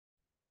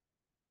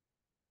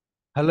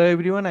Hello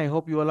everyone, I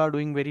hope you all are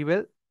doing very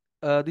well.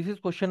 This is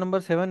question number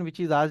 7, which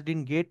is asked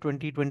in GATE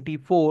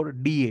 2024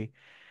 DA.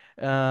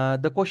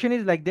 The question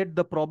is like that: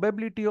 the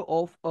probability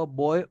of a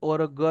boy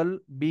or a girl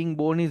being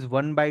born is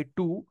 1 by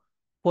 2.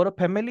 For a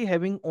family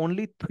having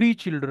only 3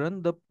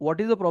 children,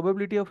 what is the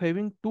probability of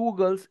having 2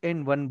 girls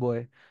and 1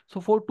 boy? So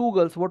for 2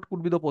 girls, what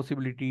could be the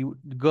possibility?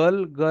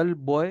 Girl,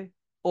 boy,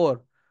 or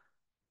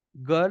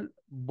girl,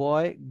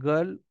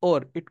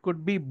 or it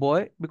could be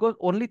boy, because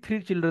only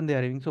 3 children they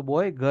are having. So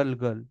boy, girl,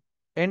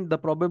 and the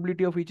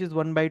probability of each is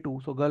 1 by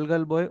 2. So girl,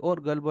 boy, or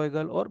girl,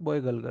 or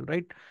boy, girl,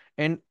 right?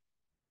 And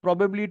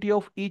probability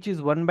of each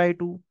is 1 by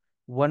 2,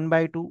 1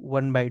 by 2,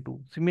 1 by 2.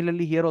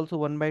 Similarly here also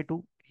 1 by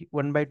 2,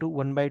 1 by 2,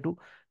 1 by 2,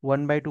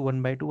 1 by 2,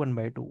 1 by 2, 1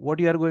 by 2. What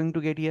you are going to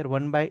get here?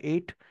 1 by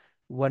 8,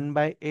 1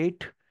 by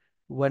 8,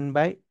 1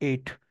 by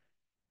 8,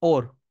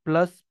 or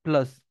plus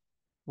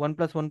 1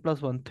 plus 1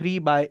 plus 1, 3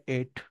 by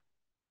 8.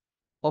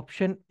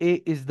 Option A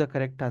is the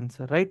correct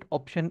answer, right?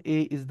 Option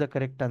A is the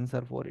correct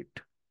answer for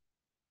it.